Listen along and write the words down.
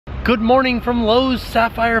Good morning from Lowe's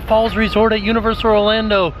Sapphire Falls Resort at Universal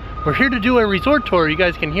Orlando. We're here to do a resort tour. You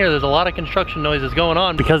guys can hear there's a lot of construction noises going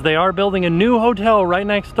on because they are building a new hotel right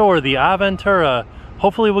next door, the Aventura.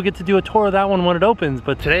 Hopefully we'll get to do a tour of that one when it opens,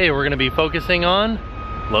 but today we're gonna be focusing on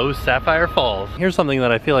Lowe's Sapphire Falls. Here's something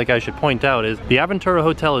that I feel like I should point out is the Aventura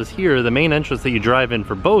Hotel is here. The main entrance that you drive in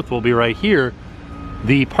for both will be right here.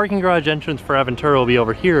 The parking garage entrance for Aventura will be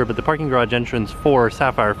over here, but the parking garage entrance for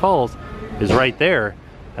Sapphire Falls is right there.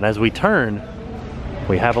 And as we turn,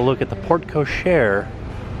 we have a look at the porte cochere,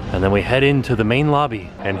 and then we head into the main lobby.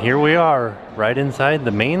 And here we are, right inside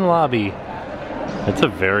the main lobby. It's a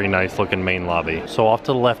very nice looking main lobby. So off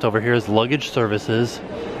to the left over here is luggage services,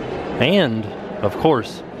 and of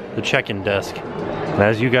course, the check-in desk. And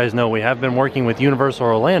as you guys know, we have been working with Universal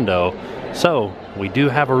Orlando, so we do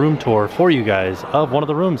have a room tour for you guys of one of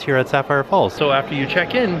the rooms here at Sapphire Falls. So after you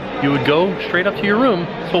check in, you would go straight up to your room.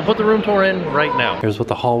 So we'll put the room tour in right now. Here's what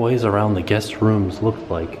the hallways around the guest rooms look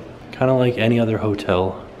like. Kind of like any other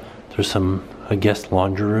hotel. There's a guest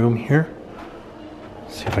laundry room here.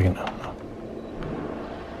 Let's see if I can,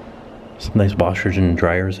 some nice washers and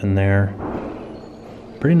dryers in there.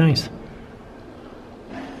 Pretty nice.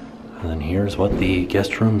 And then here's what the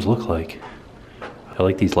guest rooms look like. I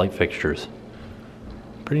like these light fixtures.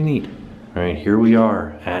 Pretty neat. All right, here we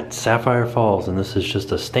are at Sapphire Falls, and this is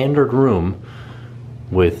just a standard room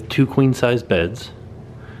with 2 queen-size beds.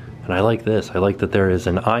 And I like this. I like that there is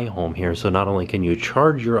an iHome here, so not only can you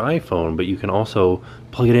charge your iPhone, but you can also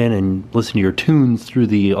plug it in and listen to your tunes through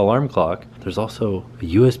the alarm clock. There's also a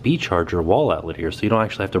USB charger wall outlet here, so you don't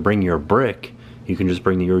actually have to bring your brick. You can just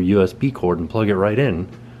bring your USB cord and plug it right in,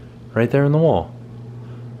 right there in the wall.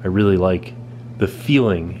 I really like the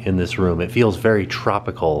feeling in this room. It feels very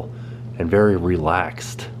tropical and very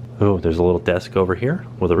relaxed. Oh, there's a little desk over here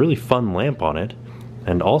with a really fun lamp on it.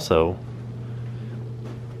 And also,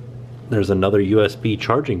 there's another USB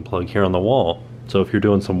charging plug here on the wall. So if you're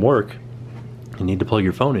doing some work, you need to plug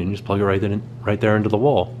your phone in, you just plug it right there into the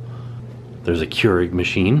wall. There's a Keurig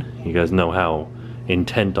machine. You guys know how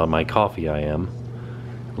intent on my coffee I am.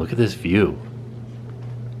 Look at this view.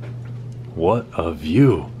 What a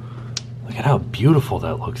view. Look at how beautiful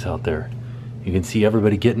that looks out there. You can see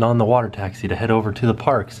everybody getting on the water taxi to head over to the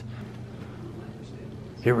parks.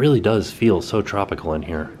 It really does feel so tropical in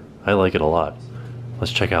here. I like it a lot.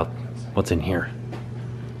 Let's check out what's in here.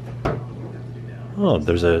 Oh,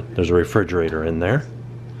 there's a refrigerator in there,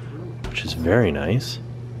 which is very nice.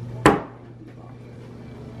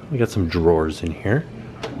 We got some drawers in here.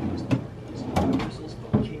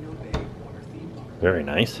 Very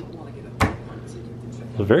nice.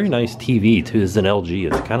 A very nice TV too. This is an LG.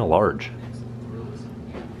 It's kind of large.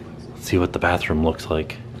 Let's see what the bathroom looks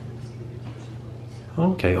like.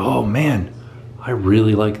 Okay. Oh man, I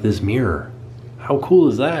really like this mirror. How cool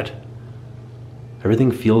is that?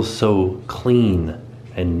 Everything feels so clean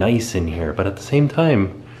and nice in here, but at the same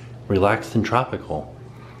time, relaxed and tropical.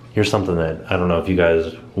 Here's something that I don't know if you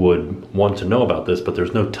guys would want to know about this, but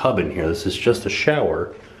there's no tub in here. This is just a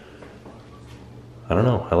shower. I don't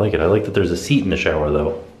know, I like it. I like that there's a seat in the shower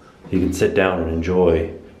though. You can sit down and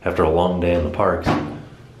enjoy after a long day in the parks.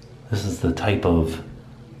 This is the type of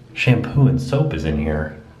shampoo and soap is in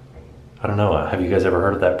here. I don't know, have you guys ever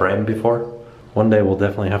heard of that brand before? One day we'll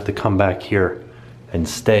definitely have to come back here and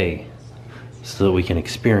stay so that we can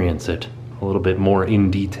experience it a little bit more in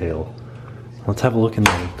detail. Let's have a look in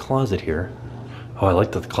the closet here. Oh, I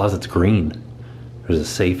like that the closet's green. There's a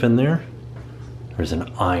safe in there. There's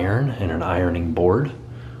an iron and an ironing board.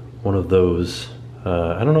 One of those,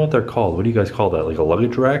 I don't know what they're called. What do you guys call that? Like a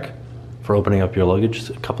luggage rack for opening up your luggage? Just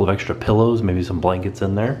a couple of extra pillows, maybe some blankets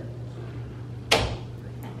in there.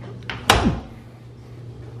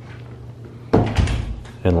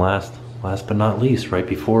 And last but not least, right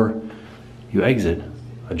before you exit,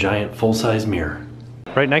 a giant full-size mirror.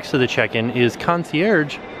 Right next to the check-in is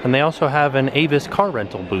concierge, and they also have an Avis car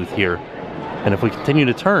rental booth here. And if we continue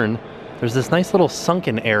to turn, there's this nice little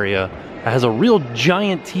sunken area that has a real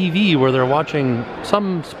giant TV where they're watching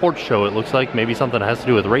some sports show, it looks like, maybe something that has to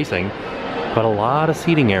do with racing. But a lot of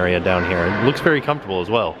seating area down here. It looks very comfortable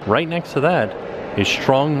as well. Right next to that is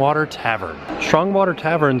Strongwater Tavern. Strongwater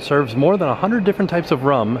Tavern serves more than 100 different types of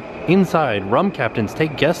rum. Inside, rum captains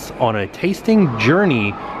take guests on a tasting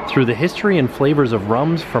journey through the history and flavors of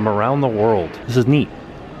rums from around the world. This is neat.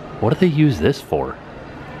 What do they use this for?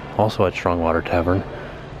 Also at Strongwater Tavern,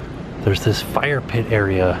 there's this fire pit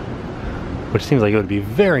area, which seems like it would be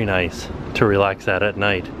very nice to relax at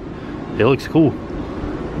night. It looks cool.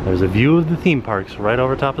 There's a view of the theme parks right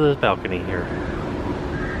over top of this balcony here.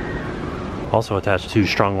 Also attached to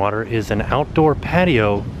Strongwater is an outdoor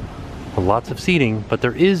patio with lots of seating, but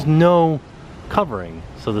there is no covering.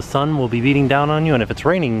 So the sun will be beating down on you, and if it's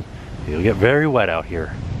raining, you'll get very wet out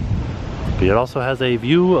here. But it also has a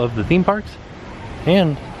view of the theme parks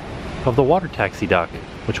and of the water taxi dock,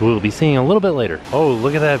 which we'll be seeing a little bit later. Oh,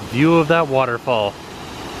 look at that view of that waterfall.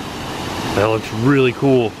 That looks really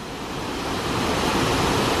cool.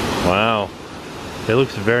 Wow. It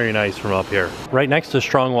looks very nice from up here. Right next to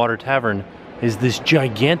Strong Water Tavern is this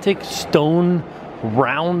gigantic stone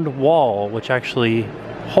round wall, which actually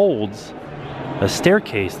holds a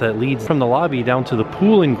staircase that leads from the lobby down to the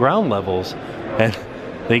pool and ground levels. And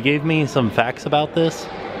they gave me some facts about this.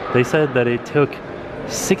 They said that it took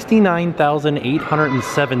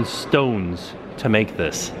 69,807 stones to make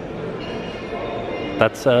this.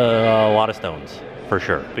 That's a lot of stones, for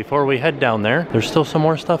sure. Before we head down there, there's still some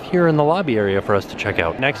more stuff here in the lobby area for us to check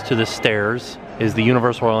out. Next to the stairs is the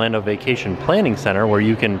Universal Orlando Vacation Planning Center, where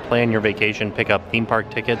you can plan your vacation, pick up theme park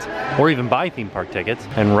tickets, or even buy theme park tickets.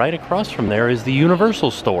 And right across from there is the Universal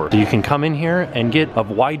store. So you can come in here and get a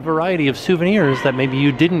wide variety of souvenirs that maybe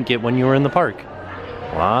you didn't get when you were in the park.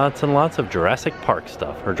 Lots and lots of Jurassic Park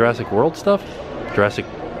stuff, or Jurassic World stuff. Jurassic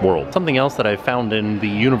World. Something else that I found in the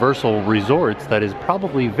Universal resorts that is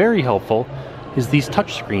probably very helpful is these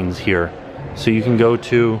touch screens here. So you can go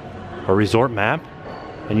to a resort map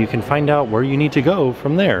and you can find out where you need to go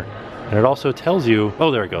from there. And it also tells you, oh,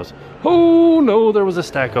 there it goes. Oh no, there was a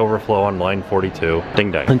stack overflow on line 42.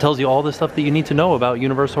 Ding dang. And tells you all the stuff that you need to know about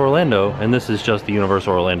Universal Orlando, and this is just the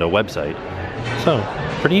Universal Orlando website. So,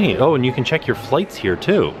 pretty neat. Oh, and you can check your flights here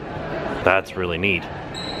too. That's really neat.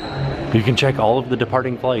 You can check all of the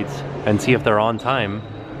departing flights and see if they're on time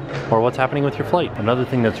or what's happening with your flight. Another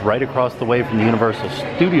thing that's right across the way from the Universal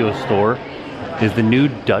Studios store is the new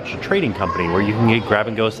Dutch Trading Company, where you can get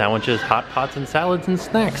grab-and-go sandwiches, hot pots, and salads and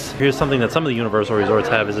snacks. Here's something that some of the Universal resorts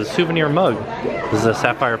have, is a souvenir mug. This is a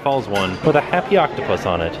Sapphire Falls one with a happy octopus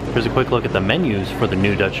on it. Here's a quick look at the menus for the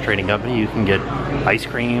new Dutch Trading Company. You can get ice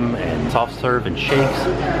cream and soft serve and shakes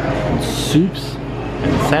and soups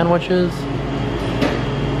and sandwiches.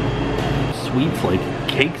 Sweets like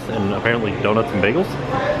cakes and apparently donuts and bagels.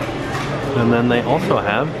 And then they also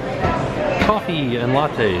have coffee and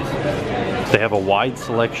lattes. They have a wide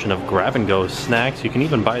selection of grab-and-go snacks. You can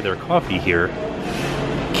even buy their coffee here.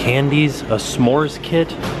 Candies, a s'mores kit,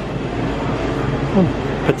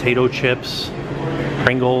 potato chips,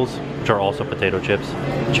 Pringles, which are also potato chips,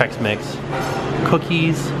 Chex Mix,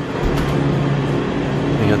 cookies.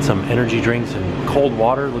 We got some energy drinks and cold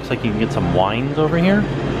water. Looks like you can get some wines over here.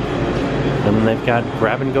 And then they've got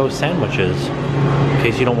grab-and-go sandwiches in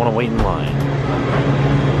case you don't want to wait in line.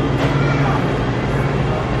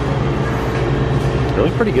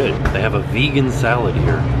 Really pretty good. They have a vegan salad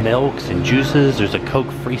here. Milks and juices. There's a Coke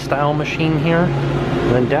Freestyle machine here.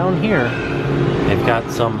 And then down here, they've got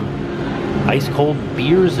some ice cold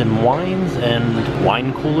beers and wines and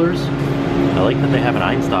wine coolers. I like that they have an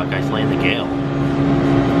Einstock Icelandic Ale.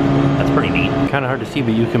 That's pretty neat. Kind of hard to see,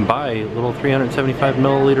 but you can buy little 375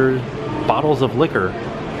 milliliter bottles of liquor.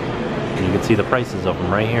 And you can see the prices of them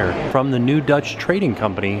right here. From the new Dutch Trading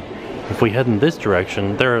Company, if we head in this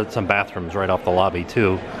direction, there are some bathrooms right off the lobby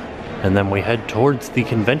too. And then we head towards the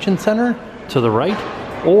convention center to the right,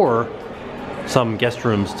 or some guest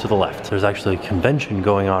rooms to the left. There's actually a convention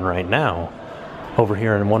going on right now over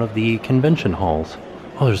here in one of the convention halls.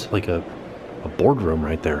 Oh, there's like a boardroom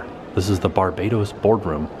right there. This is the Barbados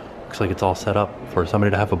boardroom. Looks like it's all set up for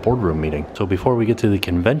somebody to have a boardroom meeting. So before we get to the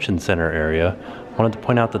convention center area, I wanted to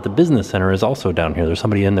point out that the business center is also down here. There's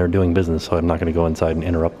somebody in there doing business, so I'm not going to go inside and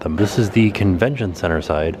interrupt them. This is the convention center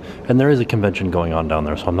side, and there is a convention going on down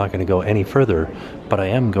there, so I'm not going to go any further, but I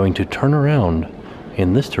am going to turn around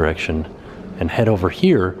in this direction and head over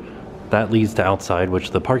here. That leads to outside,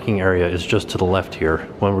 which the parking area is just to the left here.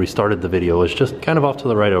 When we started the video, it was just kind of off to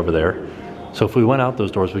the right over there. So if we went out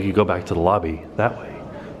those doors, we could go back to the lobby that way.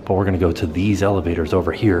 But we're gonna go to these elevators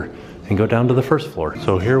over here and go down to the first floor.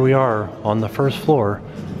 So here we are on the first floor,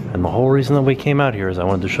 and the whole reason that we came out here is I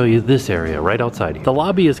wanted to show you this area right outside. The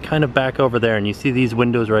lobby is kind of back over there, and you see these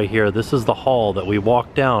windows right here. This is the hall that we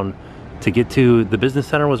walked down to get to. The business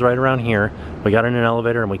center was right around here. We got in an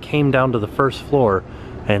elevator and we came down to the first floor,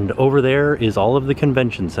 and over there is all of the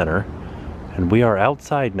convention center. And we are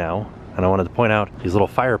outside now, and I wanted to point out these little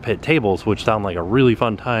fire pit tables, which sound like a really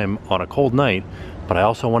fun time on a cold night. But I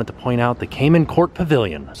also wanted to point out the Cayman Court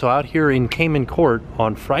Pavilion. So out here in Cayman Court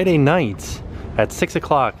on Friday nights at 6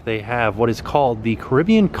 o'clock, they have what is called the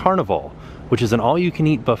Caribbean Carnival, which is an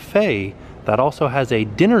all-you-can-eat buffet that also has a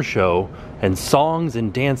dinner show and songs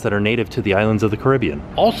and dance that are native to the islands of the Caribbean.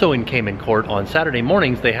 Also in Cayman Court on Saturday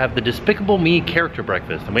mornings, they have the Despicable Me character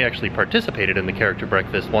breakfast, and we actually participated in the character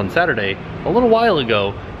breakfast one Saturday a little while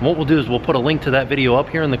ago. And what we'll do is we'll put a link to that video up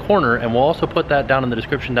here in the corner, and we'll also put that down in the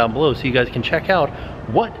description down below so you guys can check out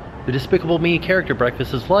what the Despicable Me character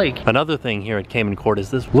breakfast is like. Another thing here at Cayman Court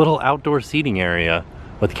is this little outdoor seating area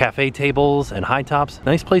with cafe tables and high tops.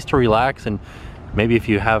 Nice place to relax, and maybe if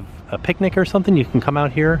you have a picnic or something, you can come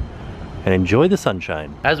out here and enjoy the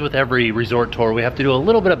sunshine. As with every resort tour, we have to do a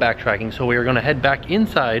little bit of backtracking, so we are gonna head back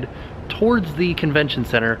inside towards the convention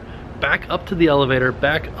center, back up to the elevator,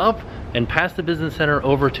 back up and past the business center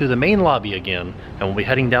over to the main lobby again, and we'll be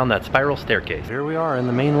heading down that spiral staircase. Here we are in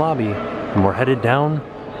the main lobby, and we're headed down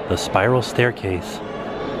the spiral staircase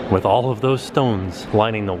with all of those stones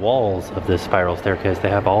lining the walls of this spiral staircase. They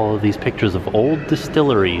have all of these pictures of old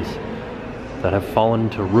distilleries that have fallen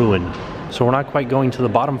to ruin. So we're not quite going to the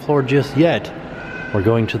bottom floor just yet. We're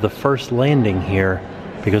going to the first landing here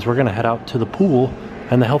because we're gonna head out to the pool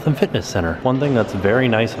and the health and fitness center. One thing that's very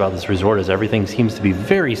nice about this resort is everything seems to be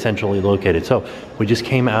very centrally located. So we just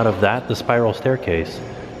came out of the spiral staircase.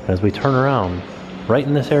 As we turn around, right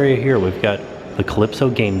in this area here, we've got the Calypso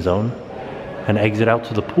Game Zone, an exit out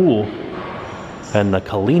to the pool, and the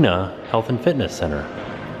Kalina Health and Fitness Center.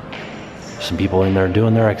 Some people in there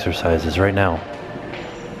doing their exercises right now.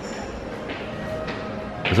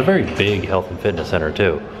 It's a very big health and fitness center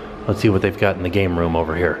too. Let's see what they've got in the game room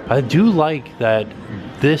over here. I do like that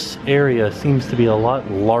this area seems to be a lot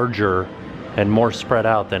larger and more spread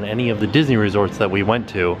out than any of the Disney resorts that we went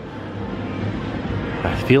to.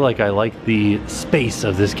 I feel like I like the space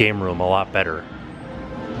of this game room a lot better.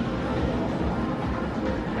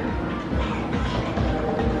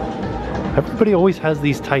 Everybody always has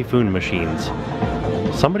these typhoon machines.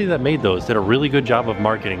 Somebody that made those did a really good job of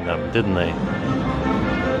marketing them, didn't they?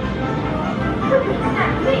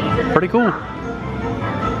 Pretty cool.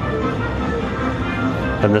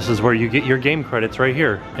 And this is where you get your game credits right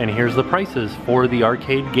here. And here's the prices for the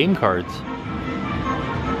arcade game cards.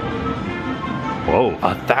 Whoa,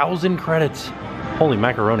 1,000 credits. Holy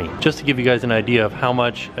macaroni. Just to give you guys an idea of how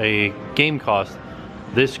much a game costs,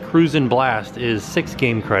 this Cruisin' Blast is 6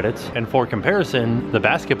 game credits, and for comparison, the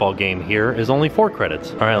basketball game here is only 4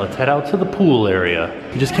 credits. All right, let's head out to the pool area.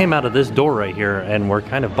 We just came out of this door right here, and we're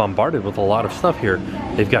kind of bombarded with a lot of stuff here.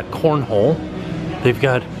 They've got cornhole.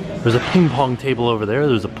 There's a ping pong table over there.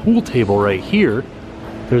 There's a pool table right here.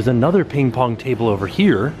 There's another ping pong table over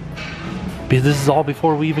here. This is all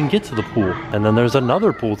before we even get to the pool. And then there's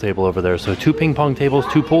another pool table over there. So 2 ping pong tables,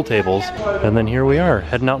 2 pool tables. And then here we are,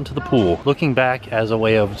 heading out into the pool. Looking back as a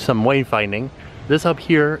way of some wayfinding, this up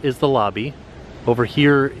here is the lobby. Over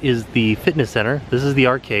here is the fitness center. This is the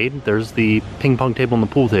arcade. There's the ping pong table and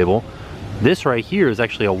the pool table. This right here is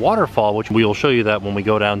actually a waterfall, which we will show you that when we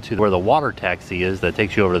go down to where the water taxi is that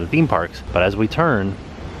takes you over to the theme parks. But as we turn,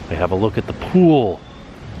 we have a look at the pool.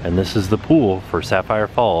 And this is the pool for Sapphire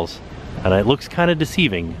Falls. And it looks kind of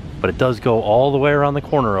deceiving, but it does go all the way around the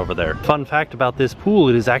corner over there. Fun fact about this pool,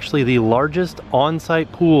 it is actually the largest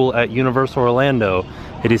on-site pool at Universal Orlando.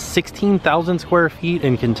 It is 16,000 square feet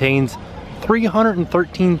and contains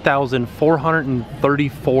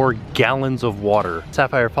 313,434 gallons of water.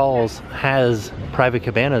 Sapphire Falls has private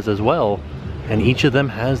cabanas as well, and each of them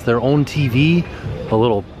has their own TV, a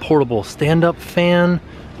little portable stand-up fan,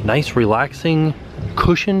 nice relaxing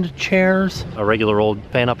cushioned chairs, a regular old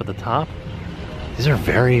fan up at the top. These are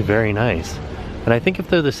very, very nice. And I think if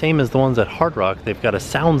they're the same as the ones at Hard Rock, they've got a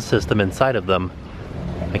sound system inside of them.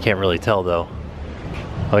 I can't really tell though.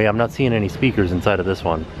 Oh yeah, I'm not seeing any speakers inside of this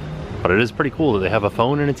one. But it is pretty cool that they have a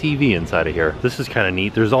phone and a TV inside of here. This is kind of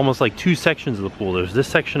neat. There's almost like 2 sections of the pool. There's this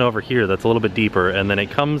section over here that's a little bit deeper, and then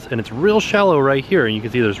it comes and it's real shallow right here, and you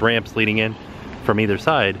can see there's ramps leading in from either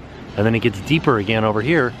side. And then it gets deeper again over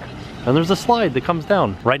here. And there's a slide that comes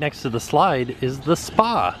down. Right next to the slide is the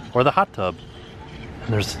spa, or the hot tub.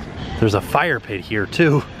 And there's a fire pit here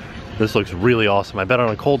too. This looks really awesome. I bet on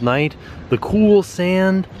a cold night, the cool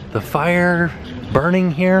sand, the fire burning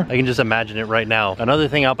here. I can just imagine it right now. Another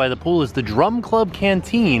thing out by the pool is the Drum Club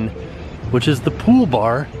Canteen, which is the pool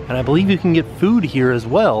bar. And I believe you can get food here as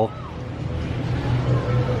well.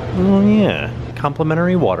 Oh yeah,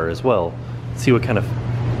 complimentary water as well. Let's see what kind of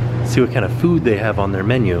food they have on their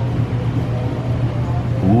menu.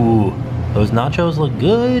 Ooh, those nachos look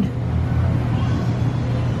good.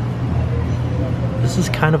 This is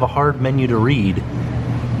kind of a hard menu to read,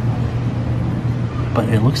 but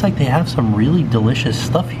it looks like they have some really delicious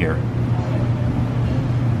stuff here.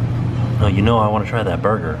 Oh, you know I want to try that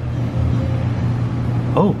burger.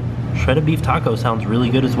 Oh, shrimp shredded beef taco sounds really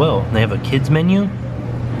good as well. And they have a kids menu,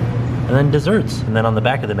 and then desserts. And then on the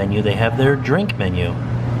back of the menu, they have their drink menu.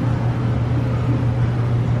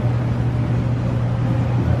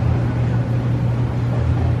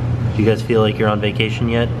 Do you guys feel like you're on vacation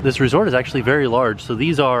yet? This resort is actually very large, so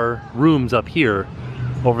these are rooms up here.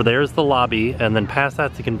 Over there is the lobby, and then past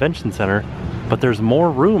that's the convention center. But there's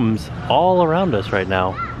more rooms all around us right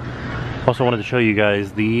now. Also wanted to show you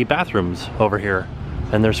guys the bathrooms over here.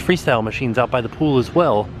 And there's freestyle machines out by the pool as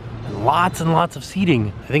well. And lots of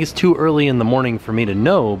seating. I think it's too early in the morning for me to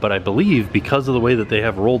know, but I believe because of the way that they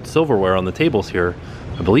have rolled silverware on the tables here,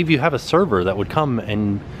 I believe you have a server that would come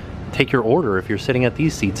and take your order if you're sitting at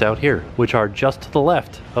these seats out here, which are just to the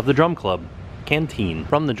left of the Drum Club canteen.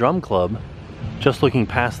 From the Drum Club, just looking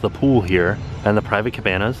past the pool here and the private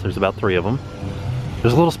cabanas, there's about 3 of them.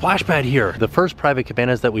 There's a little splash pad here. The first private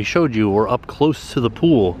cabanas that we showed you were up close to the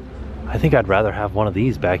pool. I think I'd rather have one of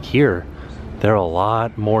these back here. They're a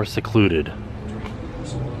lot more secluded.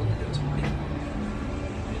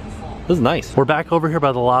 This is nice. We're back over here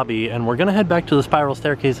by the lobby, and we're gonna head back to the spiral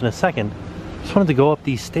staircase in a second. Just wanted to go up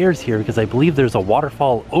these stairs here because I believe there's a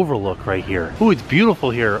waterfall overlook right here. Ooh, it's beautiful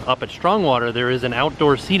here. Up at Strongwater, there is an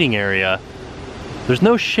outdoor seating area. There's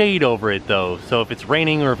no shade over it though, so if it's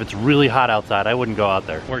raining or if it's really hot outside, I wouldn't go out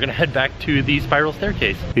there. We're gonna head back to the spiral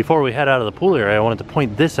staircase. Before we head out of the pool area, I wanted to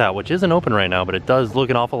point this out, which isn't open right now, but it does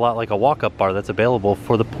look an awful lot like a walk-up bar that's available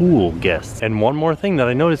for the pool guests. And one more thing that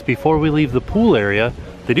I noticed before we leave the pool area,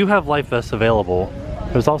 they do have life vests available.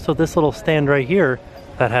 There's also this little stand right here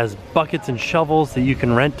that has buckets and shovels that you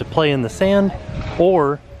can rent to play in the sand,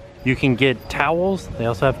 or you can get towels. They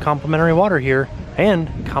also have complimentary water here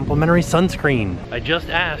and complimentary sunscreen. I just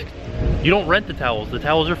asked, you don't rent the towels. The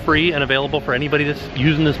towels are free and available for anybody that's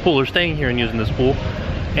using this pool or staying here and using this pool.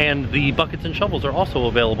 And the buckets and shovels are also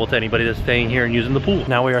available to anybody that's staying here and using the pool.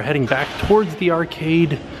 Now we are heading back towards the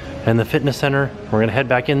arcade and the fitness center. We're gonna head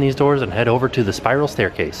back in these doors and head over to the spiral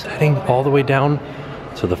staircase. Heading all the way down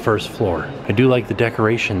to the first floor. I do like the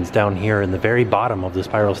decorations down here in the very bottom of the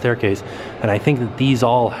spiral staircase, and I think that these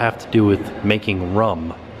all have to do with making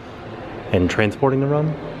rum and transporting the rum.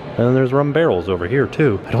 And then there's rum barrels over here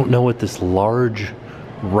too. I don't know what this large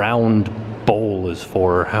round bowl is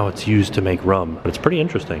for or how it's used to make rum, but it's pretty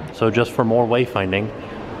interesting. So just for more wayfinding,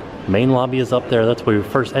 main lobby is up there. That's where we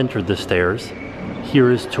first entered the stairs.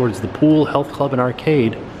 Here is towards the pool, health club, and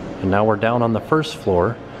arcade. And now we're down on the first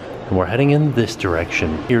floor. And we're heading in this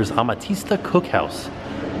direction. Here's Amatista Cookhouse.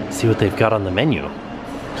 Let's see what they've got on the menu.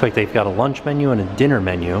 Looks like they've got a lunch menu and a dinner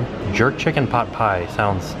menu. Jerk chicken pot pie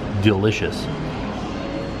sounds delicious.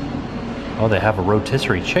 Oh, they have a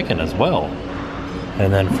rotisserie chicken as well.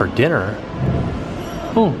 And then for dinner,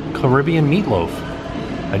 oh, Caribbean meatloaf.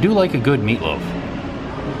 I do like a good meatloaf.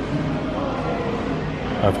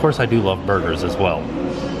 Of course, I do love burgers as well.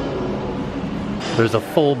 There's a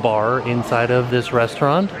full bar inside of this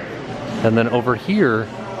restaurant. And then over here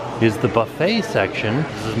is the buffet section.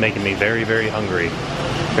 This is making me very hungry.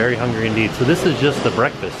 Very hungry indeed. So this is just the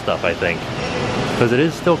breakfast stuff, I think. Because it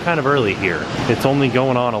is still kind of early here. It's only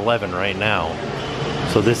going on 11 right now.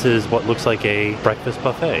 So this is what looks like a breakfast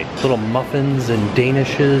buffet. Little muffins and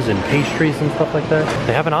danishes and pastries and stuff like that.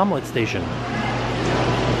 They have an omelet station.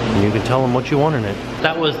 And you can tell them what you want in it.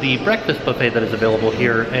 That was the breakfast buffet that is available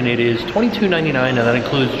here, and it is $22.99, and that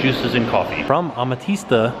includes juices and coffee. From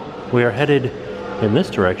Amatista, we are headed in this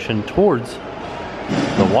direction towards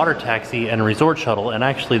the water taxi and resort shuttle. And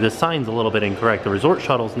actually this sign's a little bit incorrect. The resort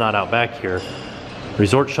shuttle's not out back here.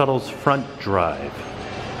 Resort shuttle's front drive.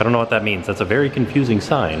 I don't know what that means. That's a very confusing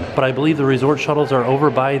sign. But I believe the resort shuttles are over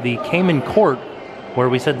by the Cayman Court where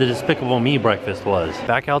we said the Despicable Me breakfast was.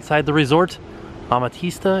 Back outside the resort,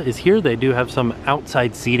 Amatista is here. They do have some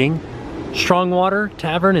outside seating. Strongwater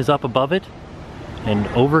Tavern is up above it. And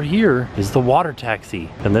over here is the water taxi.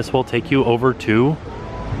 And this will take you over to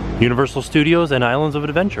Universal Studios and Islands of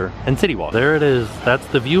Adventure and City Walk. There it is. That's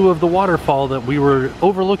the view of the waterfall that we were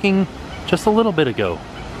overlooking just a little bit ago.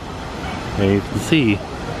 And you can see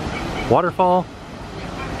waterfall,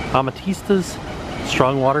 Amatista's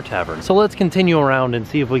Strongwater Tavern. So let's continue around and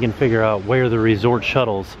see if we can figure out where the resort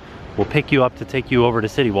shuttles will pick you up to take you over to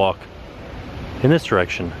City Walk in this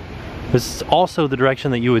direction. This is also the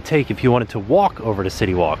direction that you would take if you wanted to walk over to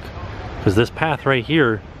City Walk, because this path right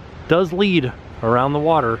here does lead around the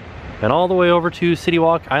water and all the way over to City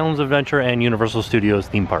Walk, Islands of Adventure, and Universal Studios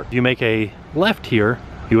theme park. If you make a left here,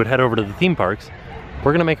 you would head over to the theme parks.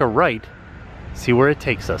 We're gonna make a right, see where it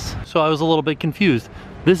takes us. So I was a little bit confused.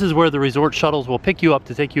 This is where the resort shuttles will pick you up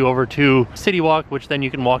to take you over to City Walk, which then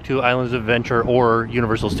you can walk to Islands of Adventure or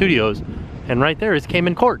Universal Studios. and right there is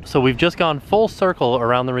Cayman Court. So we've just gone full circle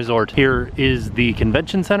around the resort. Here is the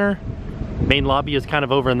convention center. Main lobby is kind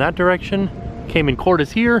of over in that direction. Cayman Court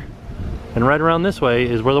is here, and right around this way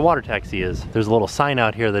is where the water taxi is. There's a little sign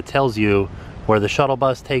out here that tells you where the shuttle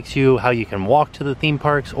bus takes you, how you can walk to the theme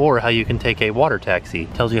parks, or how you can take a water taxi.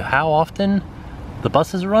 It tells you how often the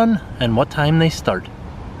buses run and what time they start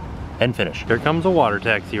and finish. Here comes a water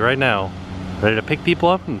taxi right now, ready to pick people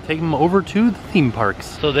up and take them over to the theme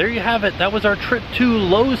parks. So there you have it. That was our trip to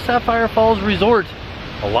Lowe's Sapphire Falls Resort.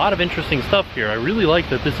 A lot of interesting stuff here. I really like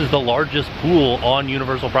that this is the largest pool on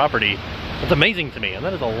Universal property. It's amazing to me, and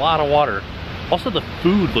that is a lot of water. Also, the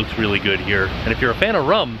food looks really good here, and if you're a fan of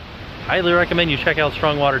rum, highly recommend you check out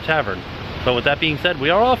Strong Water Tavern. So with that being said,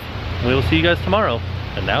 we are off. We will see you guys tomorrow,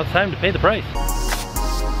 and now it's time to pay the price.